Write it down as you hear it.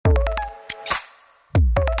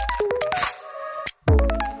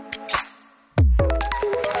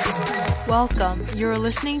Welcome. You're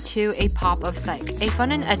listening to A Pop of Psych, a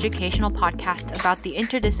fun and educational podcast about the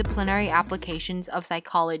interdisciplinary applications of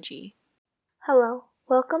psychology. Hello,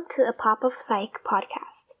 welcome to A Pop of Psych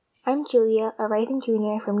podcast. I'm Julia, a rising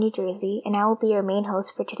junior from New Jersey, and I will be your main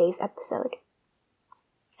host for today's episode.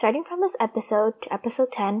 Starting from this episode to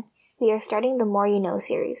episode 10, we are starting the More You Know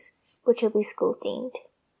series, which will be school-themed.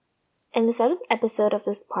 In the 7th episode of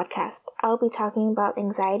this podcast, I'll be talking about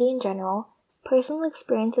anxiety in general, personal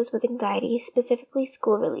experiences with anxiety, specifically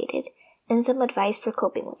school-related, and some advice for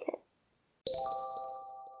coping with it.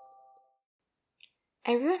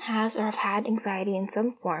 Everyone has or have had anxiety in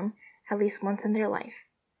some form at least once in their life.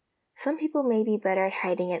 Some people may be better at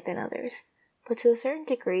hiding it than others, but to a certain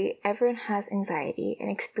degree, everyone has anxiety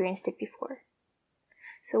and experienced it before.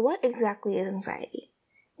 So what exactly is anxiety?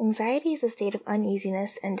 Anxiety is a state of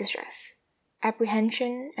uneasiness and distress,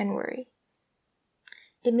 apprehension and worry.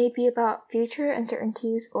 It may be about future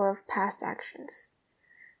uncertainties or of past actions,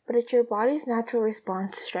 but it's your body's natural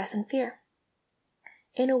response to stress and fear.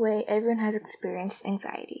 In a way, everyone has experienced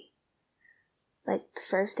anxiety, like the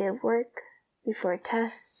first day of work, before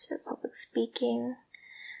tests, or public speaking.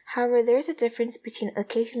 However, there is a difference between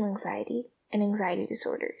occasional anxiety and anxiety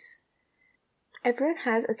disorders. Everyone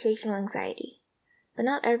has occasional anxiety, but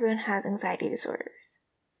not everyone has anxiety disorders.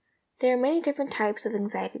 There are many different types of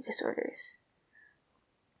anxiety disorders.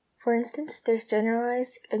 For instance, there's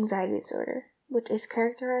generalized anxiety disorder, which is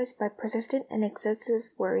characterized by persistent and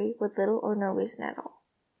excessive worry with little or no reason at all.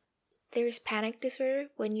 There's panic disorder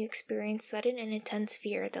when you experience sudden and intense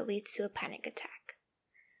fear that leads to a panic attack.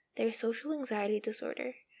 There's social anxiety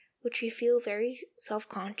disorder, which you feel very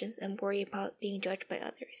self-conscious and worry about being judged by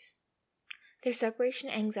others. There's separation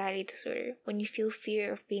anxiety disorder when you feel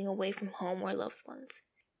fear of being away from home or loved ones.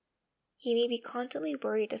 You may be constantly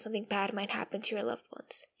worried that something bad might happen to your loved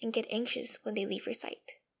ones and get anxious when they leave your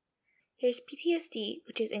sight. There's PTSD,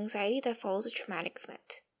 which is anxiety that follows a traumatic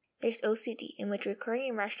event. There's OCD, in which recurring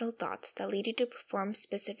irrational thoughts that lead you to perform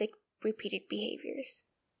specific repeated behaviors.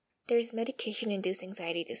 There's medication-induced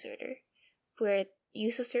anxiety disorder, where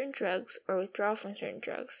use of certain drugs or withdrawal from certain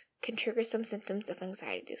drugs can trigger some symptoms of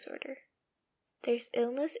anxiety disorder. There's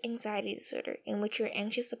illness anxiety disorder, in which you're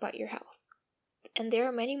anxious about your health. And there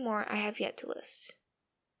are many more I have yet to list.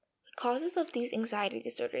 The causes of these anxiety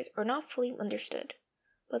disorders are not fully understood,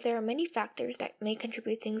 but there are many factors that may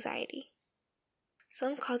contribute to anxiety.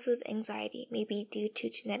 Some causes of anxiety may be due to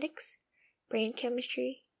genetics, brain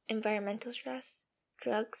chemistry, environmental stress,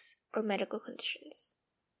 drugs, or medical conditions.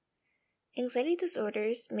 Anxiety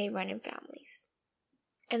disorders may run in families,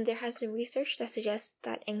 and there has been research that suggests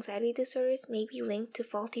that anxiety disorders may be linked to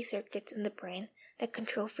faulty circuits in the brain that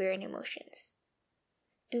control fear and emotions.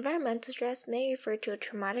 Environmental stress may refer to a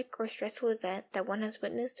traumatic or stressful event that one has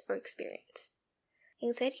witnessed or experienced.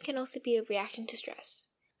 Anxiety can also be a reaction to stress,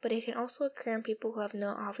 but it can also occur in people who have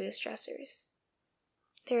no obvious stressors.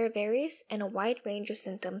 There are various and a wide range of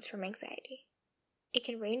symptoms from anxiety. It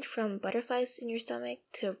can range from butterflies in your stomach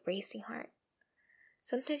to a racing heart.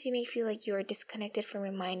 Sometimes you may feel like you are disconnected from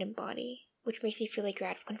your mind and body, which makes you feel like you're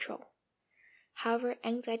out of control. However,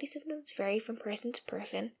 anxiety symptoms vary from person to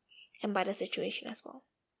person and by the situation as well.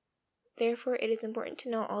 Therefore, it is important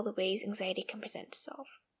to know all the ways anxiety can present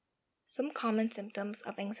itself. Some common symptoms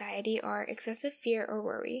of anxiety are excessive fear or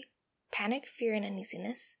worry, panic, fear, and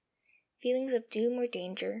uneasiness, feelings of doom or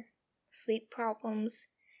danger, sleep problems,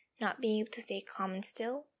 not being able to stay calm and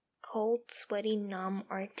still, cold, sweaty, numb,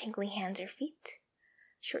 or tingling hands or feet,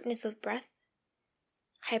 shortness of breath,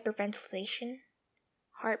 hyperventilation,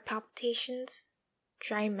 heart palpitations,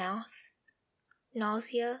 dry mouth,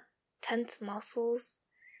 nausea, tense muscles,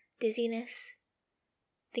 dizziness,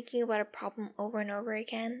 thinking about a problem over and over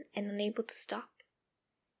again and unable to stop,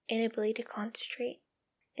 inability to concentrate,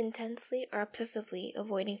 intensely or obsessively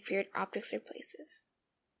avoiding feared objects or places.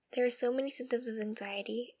 There are so many symptoms of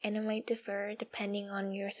anxiety, and it might differ depending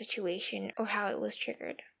on your situation or how it was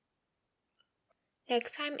triggered.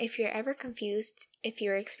 Next time, if you're ever confused if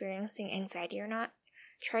you're experiencing anxiety or not,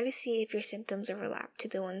 try to see if your symptoms overlap to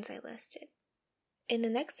the ones I listed. In the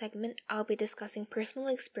next segment, I'll be discussing personal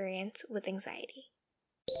experience with anxiety.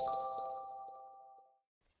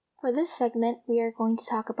 For this segment, we are going to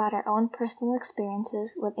talk about our own personal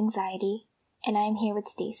experiences with anxiety, and I am here with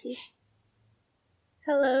Stacy.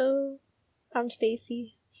 Hello, I'm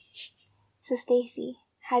Stacy. So Stacy,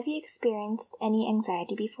 have you experienced any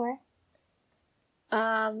anxiety before?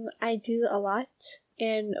 I do a lot,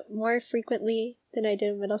 and more frequently than I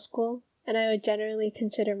did in middle school, and I would generally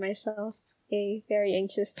consider myself a very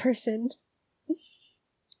anxious person.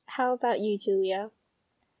 How about you, Julia?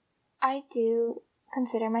 I do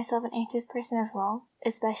consider myself an anxious person as well,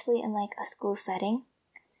 especially in like a school setting.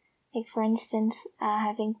 Like for instance,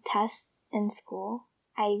 having tests in school,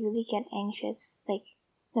 I really get anxious. Like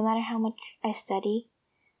no matter how much I study,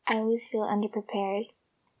 I always feel underprepared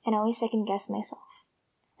and I always second guess myself.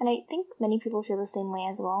 And I think many people feel the same way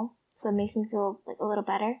as well, so it makes me feel like a little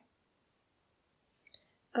better.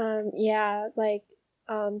 Yeah, like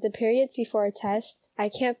the periods before a test, I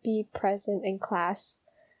can't be present in class.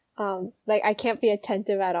 Like I can't be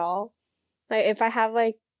attentive at all. Like if I have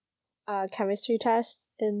like a chemistry test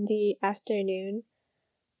in the afternoon,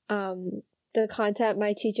 the content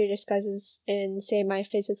my teacher discusses in, say, my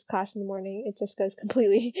physics class in the morning, it just goes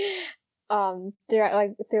completely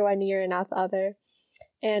through one ear and out the other.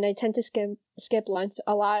 And I tend to skip lunch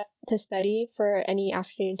a lot to study for any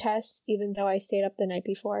afternoon tests, even though I stayed up the night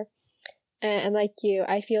before. And like you,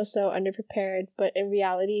 I feel so underprepared, but in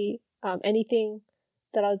reality, anything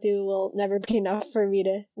that I'll do will never be enough for me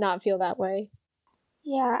to not feel that way.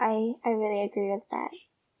 Yeah, I really agree with that.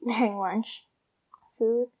 During lunch.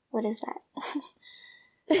 Food? What is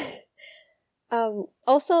that?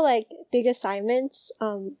 Also, like, big assignments.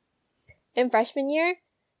 In freshman year,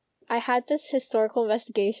 I had this historical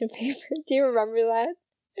investigation paper. Do you remember that?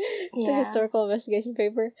 Yeah. The historical investigation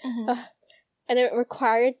paper. Mm-hmm. And it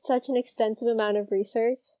required such an extensive amount of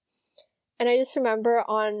research. And I just remember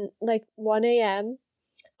on, like, 1 a.m.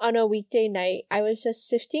 on a weekday night, I was just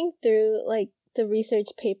sifting through, like, the research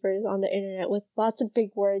papers on the internet with lots of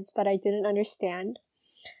big words that I didn't understand.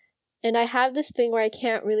 And I have this thing where I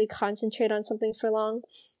can't really concentrate on something for long,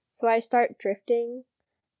 so I start drifting,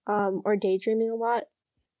 or daydreaming a lot.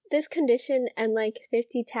 This condition and like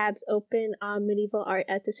 50 tabs open on medieval art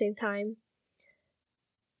at the same time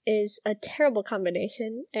is a terrible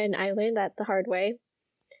combination, and I learned that the hard way.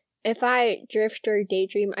 If I drift or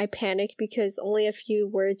daydream, I panic because only a few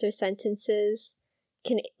words or sentences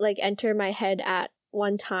can like enter my head at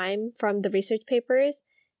one time from the research papers,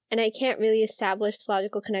 and I can't really establish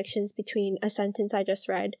logical connections between a sentence I just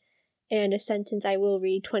read and a sentence I will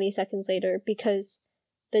read 20 seconds later because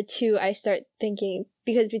between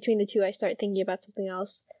the two I start thinking about something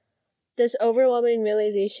else. This overwhelming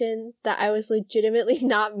realization that I was legitimately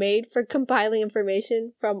not made for compiling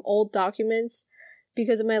information from old documents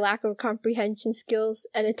because of my lack of comprehension skills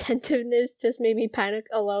and attentiveness just made me panic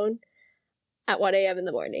alone at 1 a.m. in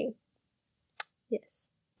the morning. Yes.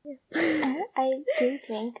 I do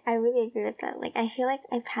think, I really agree with that. Like, I feel like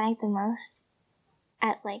I panic the most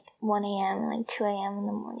at like 1 a.m. and like 2 a.m. in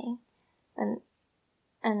the morning.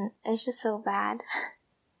 And it's just so bad.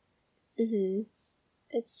 Mm-hmm.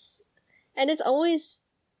 It's always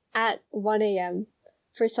at 1 a.m.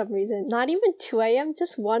 for some reason. Not even 2 a.m.,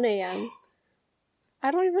 just 1 a.m.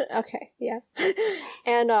 Okay, yeah.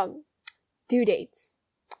 And, due dates.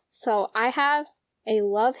 So I have a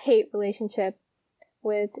love-hate relationship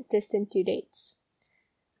with distant due dates.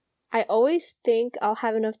 I always think I'll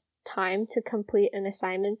have enough time to complete an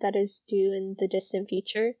assignment that is due in the distant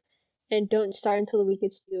future and don't start until the week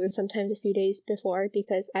it's due or sometimes a few days before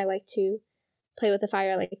because I like to play with the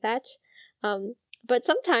fire like that. But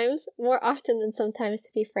sometimes, more often than sometimes to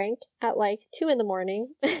be frank, at like 2 in the morning,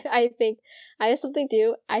 I think I have something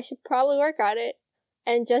due, I should probably work on it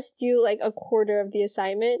and just do like a quarter of the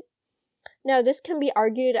assignment. Now this can be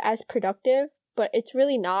argued as productive, but it's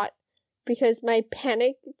really not because my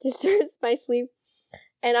panic disturbs my sleep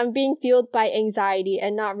and I'm being fueled by anxiety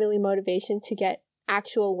and not really motivation to get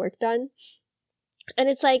actual work done. And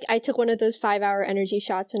it's like I took one of those 5-hour energy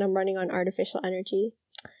shots and I'm running on artificial energy.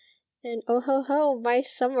 And oh ho ho, my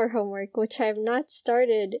summer homework, which I have not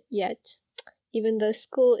started yet, even though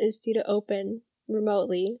school is due to open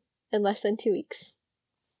remotely in less than 2 weeks.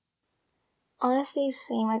 Honestly,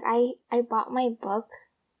 same. Like, I bought my book,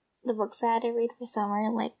 the books that I had to read for summer,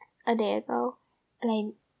 like, a day ago.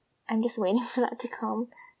 And I'm just waiting for that to come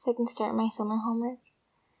so I can start my summer homework.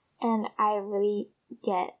 And I really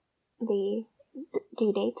get the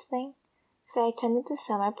due dates thing. So I attended the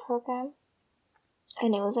summer program.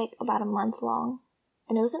 And it was like about a month long.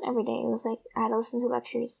 And it wasn't every day. It was like I had to listen to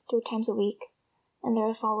lectures 3 times a week. And there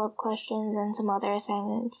were follow-up questions and some other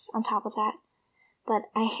assignments on top of that. But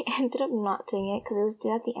I ended up not doing it because it was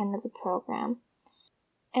due at the end of the program.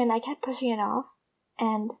 And I kept pushing it off.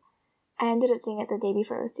 And I ended up doing it the day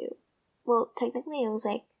before it was due. Well, technically it was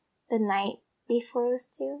like the night before it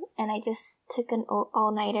was due. And I just took an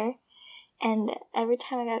all-nighter. And every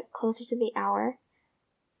time I got closer to the hour,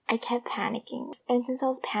 I kept panicking. And since I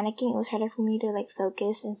was panicking, it was harder for me to like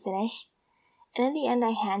focus and finish. And in the end,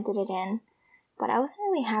 I handed it in. But I wasn't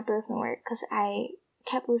really happy with my work because I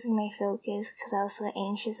kept losing my focus because I was so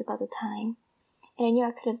anxious about the time. And I knew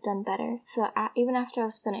I could have done better. So even after I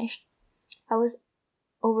was finished, I was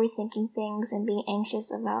overthinking things and being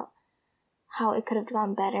anxious about how it could have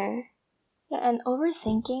gone better. Yeah, and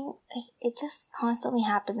overthinking, like, it just constantly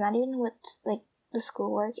happens, not even with, like, the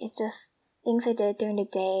schoolwork. It's just things I did during the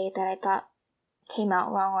day that I thought came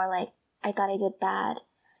out wrong, or, like, I thought I did bad.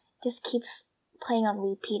 It just keeps playing on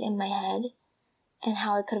repeat in my head, and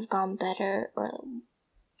how it could have gone better, or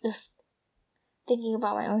just thinking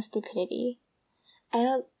about my own stupidity. I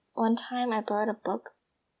know one time I borrowed a book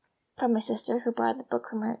from my sister, who borrowed the book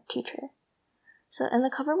from her teacher. So, and the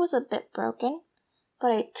cover was a bit broken,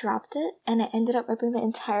 but I dropped it, and I ended up ripping the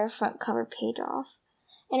entire front cover page off.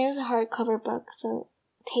 And it was a hardcover book, so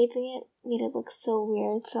taping it made it look so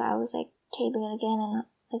weird, so I was, like, taping it again and,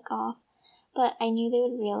 like, off. But I knew they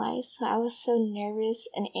would realize, so I was so nervous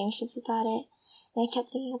and anxious about it, and I kept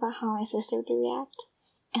thinking about how my sister would react,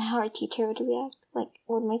 and how our teacher would react. Like,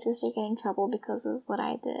 would my sister get in trouble because of what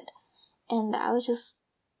I did? And I was just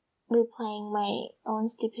replaying my own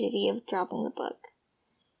stupidity of dropping the book.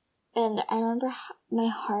 And I remember my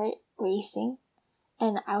heart racing,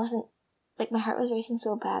 and I wasn't, like, my heart was racing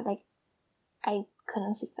so bad, like, I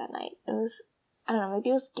couldn't sleep that night. It was, I don't know, maybe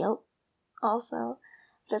it was guilt also,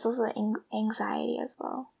 but it's also anxiety as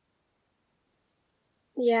well.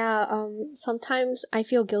 Yeah, sometimes I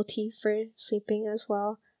feel guilty for sleeping as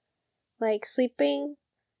well. Like, sleeping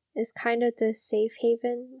is kind of the safe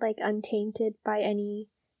haven, like, untainted by any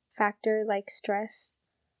factor like stress,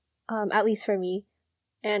 at least for me.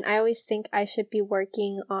 And I always think I should be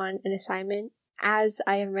working on an assignment as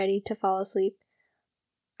I am ready to fall asleep.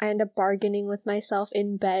 I end up bargaining with myself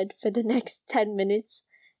in bed for the next 10 minutes,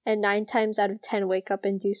 and 9 times out of 10 wake up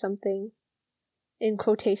and do something, in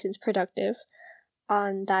quotations, productive,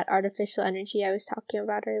 on that artificial energy I was talking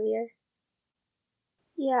about earlier.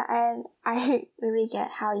 Yeah, and I really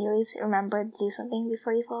get how you always remember to do something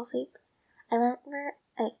before you fall asleep. I remember,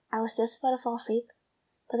 like, I was just about to fall asleep,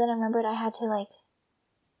 but then I remembered I had to, like,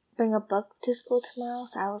 bring a book to school tomorrow,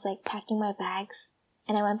 so I was, like, packing my bags,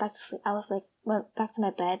 and I went back to sleep. I was, like, went back to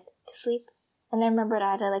my bed to sleep, and I remembered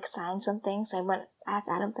I had to, like, sign something, so I went back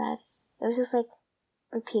out of bed. It was just, like,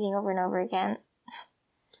 repeating over and over again.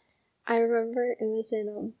 I remember it was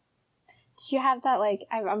in, did you have that, like,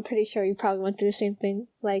 I'm pretty sure you probably went through the same thing,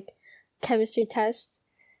 like, chemistry test,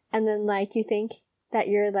 and then, like, you think that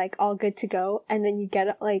you're, like, all good to go, and then you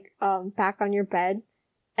get, like, back on your bed,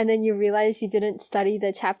 and then you realize you didn't study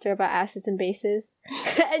the chapter about acids and bases,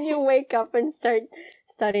 and you wake up and start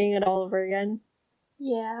studying it all over again.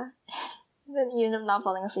 Yeah. Then you end up not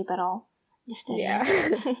falling asleep at all. Just studying. Yeah.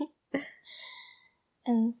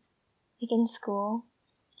 And, like, in school,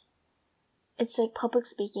 it's like public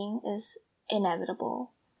speaking is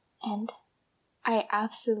inevitable, and I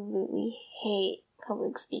absolutely hate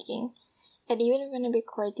public speaking. And even when I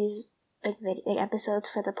record these, like, episodes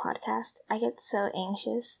for the podcast, I get so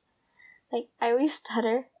anxious. Like, I always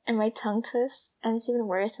stutter and my tongue twists, and it's even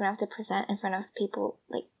worse when I have to present in front of people,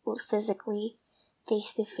 like, physically,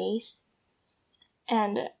 face to face.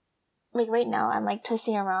 And, like, right now I'm, like,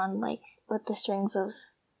 twisting around, like, with the strings of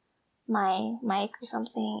my mic or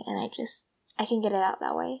something, and I can get it out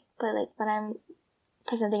that way. But, like, when I'm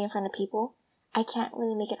presenting in front of people, I can't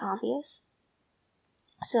really make it obvious.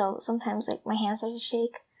 So sometimes, like, my hands start to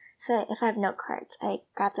shake. So if I have note cards, I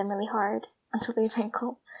grab them really hard until they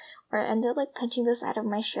wrinkle, or I end up, like, pinching the side of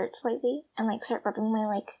my shirt slightly and, like, start rubbing my,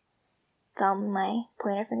 like, thumb and my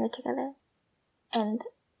pointer finger together. And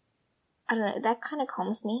I don't know, that kind of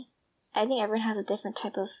calms me. I think everyone has a different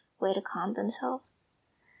type of way to calm themselves,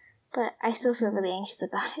 but I still feel really anxious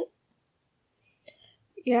about it.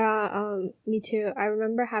 Yeah, me too. I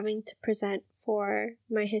remember having to present for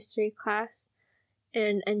my history class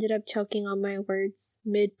and ended up choking on my words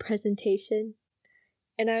mid-presentation,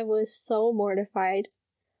 and I was so mortified.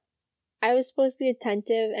 I was supposed to be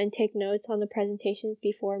attentive and take notes on the presentations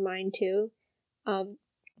before mine too,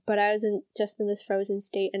 but I was just in this frozen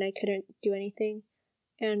state and I couldn't do anything.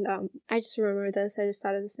 And I just remember this, I just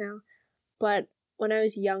thought of this now. But when I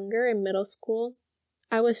was younger in middle school,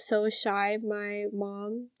 I was so shy, my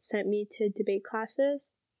mom sent me to debate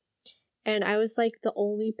classes, and I was, like, the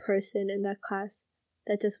only person in that class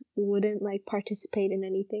that just wouldn't, like, participate in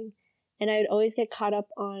anything. And I would always get caught up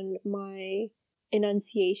on my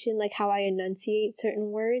enunciation, like how I enunciate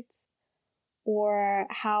certain words, or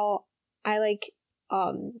how I, like,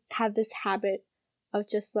 have this habit of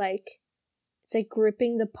just, like, it's like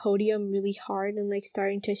gripping the podium really hard and, like,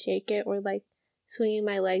 starting to shake it, or, like, swinging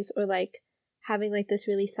my legs, or, like, having, like, this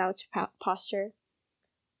really slouched posture.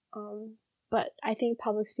 But I think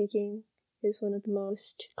public speaking is one of the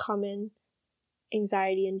most common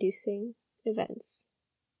anxiety-inducing events.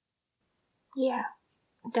 Yeah,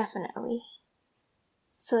 definitely.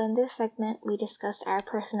 So in this segment, we discussed our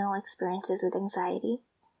personal experiences with anxiety.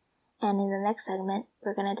 And in the next segment,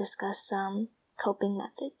 we're going to discuss some coping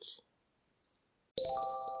methods.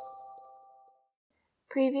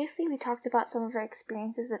 Previously, we talked about some of our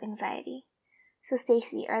experiences with anxiety. So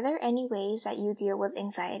Stacy, are there any ways that you deal with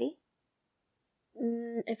anxiety?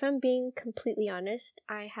 If I'm being completely honest,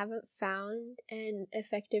 I haven't found an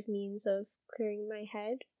effective means of clearing my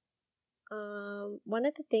head. One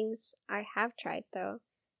of the things I have tried though,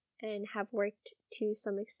 and have worked to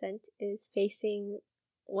some extent, is facing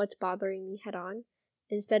what's bothering me head on.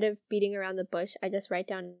 Instead of beating around the bush, I just write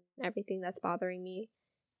down everything that's bothering me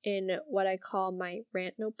in what I call my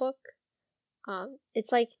rant notebook.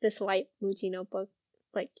 It's like this white Muji notebook.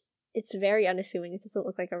 Like, it's very unassuming. It doesn't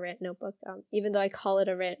look like a rant notebook. Even though I call it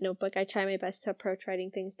a rant notebook, I try my best to approach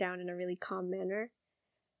writing things down in a really calm manner.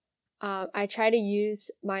 I try to use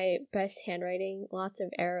my best handwriting, lots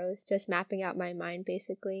of arrows, just mapping out my mind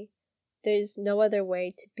basically. There's no other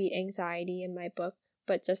way to beat anxiety in my book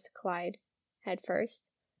but just to collide head first.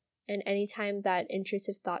 And anytime that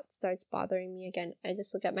intrusive thought starts bothering me again, I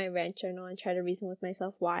just look at my rant journal and try to reason with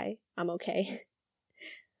myself why I'm okay.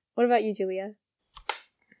 What about you, Julia?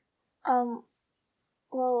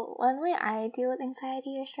 Well, one way I deal with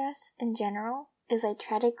anxiety or stress in general is I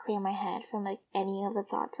try to clear my head from like any of the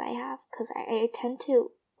thoughts I have, because I tend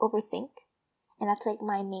to overthink, and that's like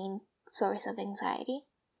my main source of anxiety.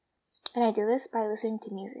 And I do this by listening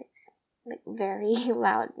to music, like very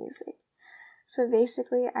loud music. So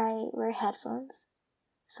basically I wear headphones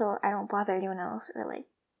so I don't bother anyone else or like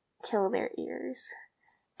kill their ears.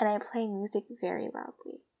 And I play music very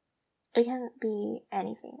loudly. It can be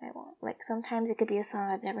anything I want. Like sometimes it could be a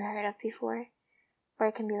song I've never heard of before, or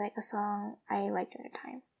it can be like a song I liked at a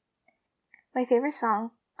time. My favorite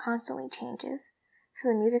song constantly changes, so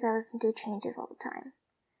the music I listen to changes all the time.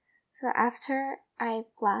 So after I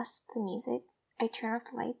blast the music, I turn off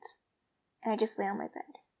the lights, and I just lay on my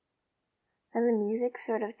bed. Then the music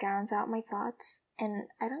sort of drowns out my thoughts, and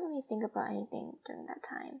I don't really think about anything during that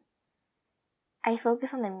time. I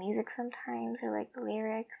focus on the music sometimes, or like the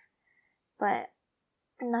lyrics, but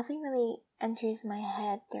nothing really enters my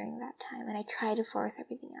head during that time, and I try to force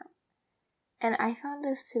everything out. And I found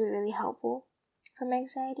this to be really helpful for my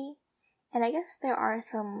anxiety, and I guess there are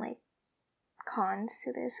some like cons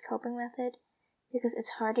to this coping method, because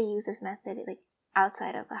it's hard to use this method like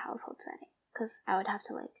outside of a household setting, because I would have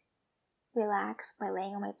to like relax by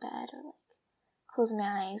laying on my bed or like close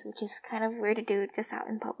my eyes, which is kind of weird to do just out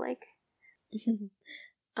in public.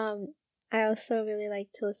 I also really like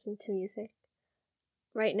to listen to music.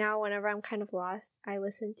 Right now, whenever I'm kind of lost, I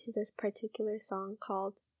listen to this particular song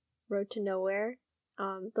called Road to Nowhere,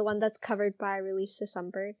 the one that's covered by Release the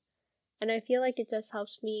Sunbirds, and I feel like it just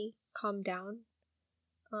helps me calm down,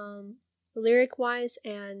 lyric-wise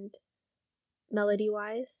and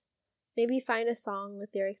melody-wise. Maybe find a song with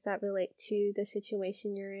lyrics that relate to the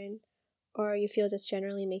situation you're in, or you feel just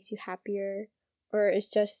generally makes you happier, or is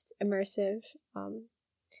just immersive.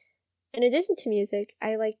 In addition to music,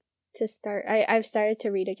 I've started to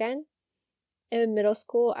read again. In middle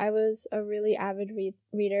school, I was a really avid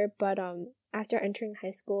reader, but after entering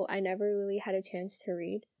high school, I never really had a chance to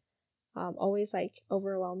read. Always like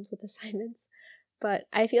overwhelmed with assignments. But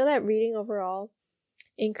I feel that reading overall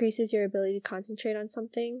increases your ability to concentrate on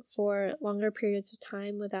something for longer periods of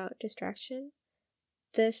time without distraction.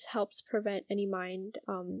 This helps prevent any mind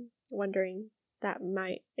wandering that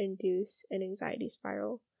might induce an anxiety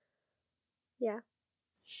spiral. Yeah.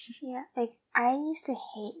 Yeah, like I used to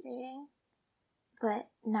hate reading, but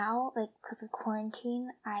now, like, because of quarantine,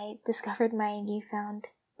 I discovered my newfound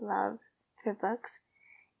love for books,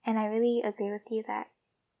 and I really agree with you that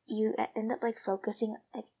you end up like focusing,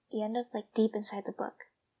 like you end up like deep inside the book,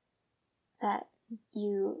 that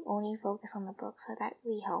you only focus on the book, so that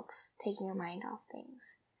really helps taking your mind off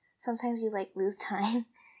things. Sometimes you like lose time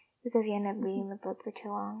because you end up reading the book for too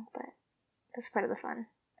long, but that's part of the fun.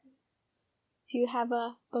 Do you have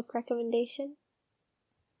a book recommendation?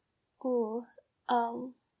 Ooh,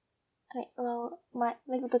 the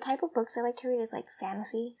type of books I like to read is like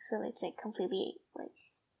fantasy, so it's like completely like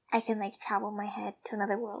I can like travel my head to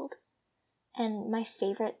another world. And my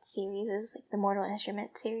favorite series is like the Mortal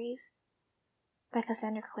Instrument series by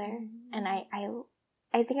Cassandra Clare, and I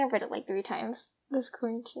think I've read it like 3 times this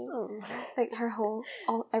quarantine. Oh. Like her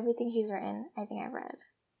everything she's written, I think I've read.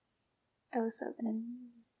 It was so good.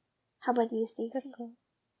 How about you, Stacey? That's cool.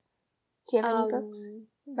 Do you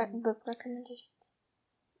have any book recommendations?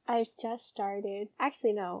 I've just started.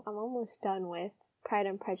 Actually, no, I'm almost done with Pride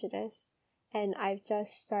and Prejudice, and I've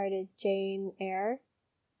just started Jane Eyre.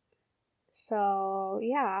 So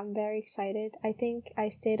yeah, I'm very excited. I think I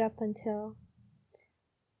stayed up until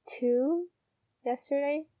 2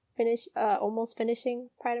 yesterday, almost finishing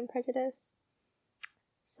Pride and Prejudice.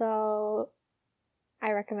 So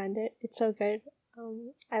I recommend it. It's so good.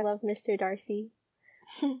 I love Mr. Darcy.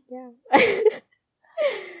 Yeah.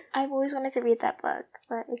 I've always wanted to read that book,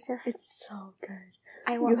 but it's so good.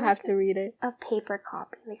 You have to read it. A paper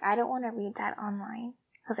copy. Like, I don't want to read that online.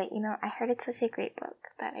 Because, like, I heard it's such a great book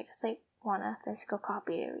that I just, want a physical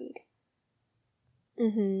copy to read.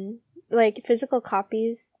 Mm-hmm. Like, physical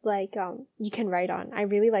copies, you can write on. I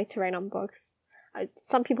really like to write on books.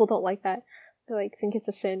 Some people don't like that. They, think it's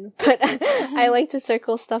a sin. But I like to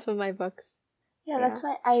circle stuff in my books. Yeah, that's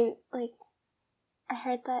why I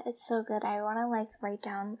heard that it's so good. I want to, write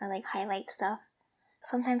down or, highlight stuff.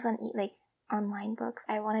 Sometimes on, online books,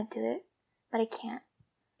 I want to do it, but I can't.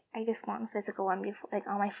 I just want a physical one before,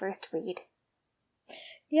 on my first read.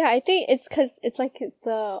 Yeah, I think it's because it's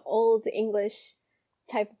the old English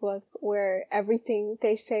type of book where everything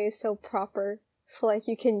they say is so proper. So,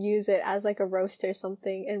 you can use it as, a roast or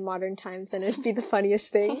something in modern times and it'd be the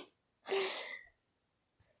funniest thing.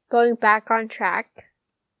 Going back on track,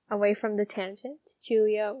 away from the tangent,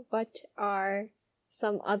 Julia, what are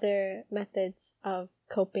some other methods of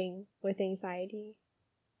coping with anxiety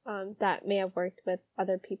that may have worked with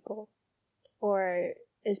other people or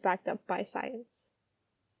is backed up by science?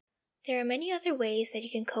 There are many other ways that you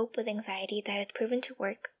can cope with anxiety that has proven to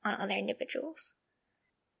work on other individuals.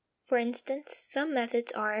 For instance, some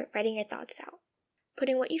methods are writing your thoughts out.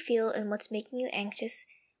 Putting what you feel and what's making you anxious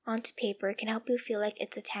onto paper can help you feel like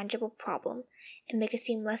it's a tangible problem and make it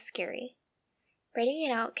seem less scary. Writing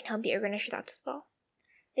it out can help you organize your thoughts as well.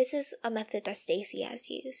 This is a method that Stacy has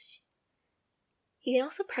used. You can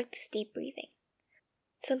also practice deep breathing.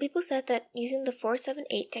 Some people said that using the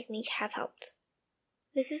 4-7-8 technique have helped.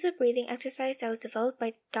 This is a breathing exercise that was developed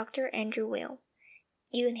by Dr. Andrew Weil.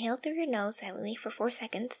 You inhale through your nose silently for 4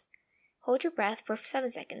 seconds, hold your breath for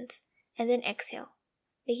 7 seconds, and then exhale,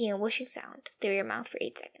 making a whooshing sound through your mouth for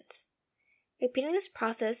 8 seconds. Repeating this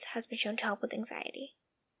process has been shown to help with anxiety.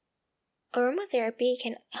 Aromatherapy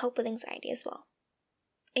can help with anxiety as well.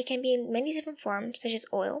 It can be in many different forms, such as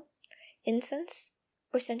oil, incense,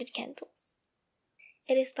 or scented candles.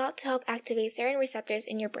 It is thought to help activate certain receptors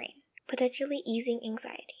in your brain, potentially easing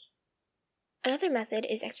anxiety. Another method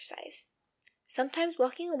is exercise. Sometimes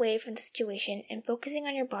walking away from the situation and focusing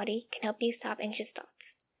on your body can help you stop anxious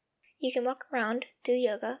thoughts. You can walk around, do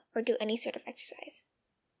yoga, or do any sort of exercise.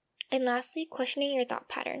 And lastly, questioning your thought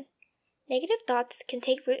pattern. Negative thoughts can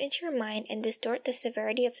take root into your mind and distort the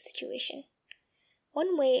severity of the situation.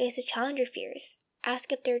 One way is to challenge your fears,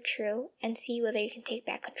 ask if they're true, and see whether you can take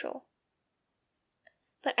back control.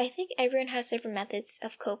 But I think everyone has different methods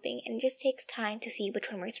of coping and it just takes time to see which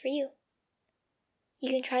one works for you.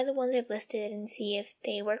 You can try the ones I've listed and see if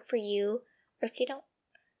they work for you or if they don't.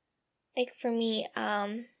 For me,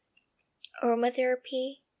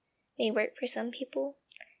 aromatherapy may work for some people,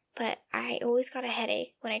 but I always got a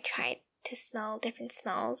headache when I tried to smell different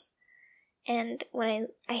smells. And when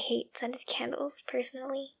I hate scented candles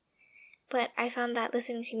personally, but I found that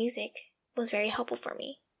listening to music was very helpful for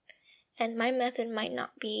me. And my method might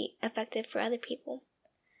not be effective for other people,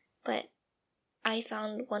 but I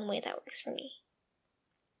found one way that works for me.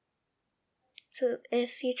 So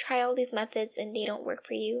if you try all these methods and they don't work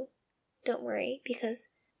for you, don't worry, because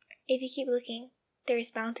if you keep looking, there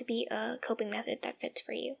is bound to be a coping method that fits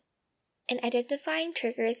for you. And identifying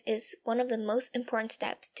triggers is one of the most important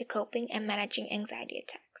steps to coping and managing anxiety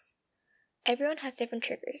attacks. Everyone has different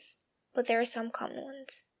triggers, but there are some common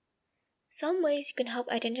ones. Some ways you can help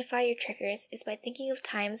identify your triggers is by thinking of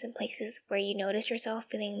times and places where you notice yourself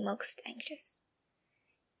feeling most anxious.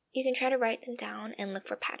 You can try to write them down and look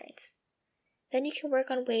for patterns. Then you can work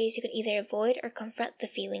on ways you can either avoid or confront the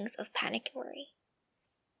feelings of panic and worry.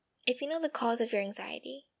 If you know the cause of your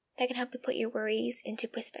anxiety, that can help you put your worries into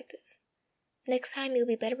perspective. Next time you'll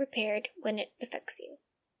be better prepared when it affects you.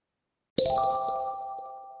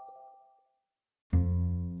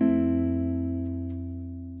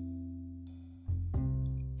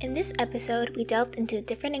 In this episode, we delved into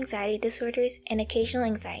different anxiety disorders and occasional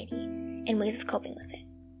anxiety and ways of coping with it.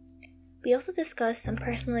 We also discussed some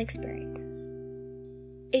personal experiences.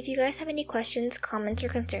 If you guys have any questions, comments, or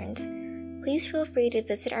concerns, please feel free to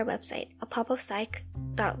visit our website,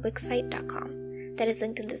 apopofpsych.wixsite.com, that is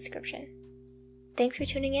linked in the description. Thanks for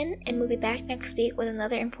tuning in, and we'll be back next week with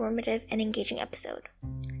another informative and engaging episode.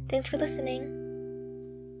 Thanks for listening.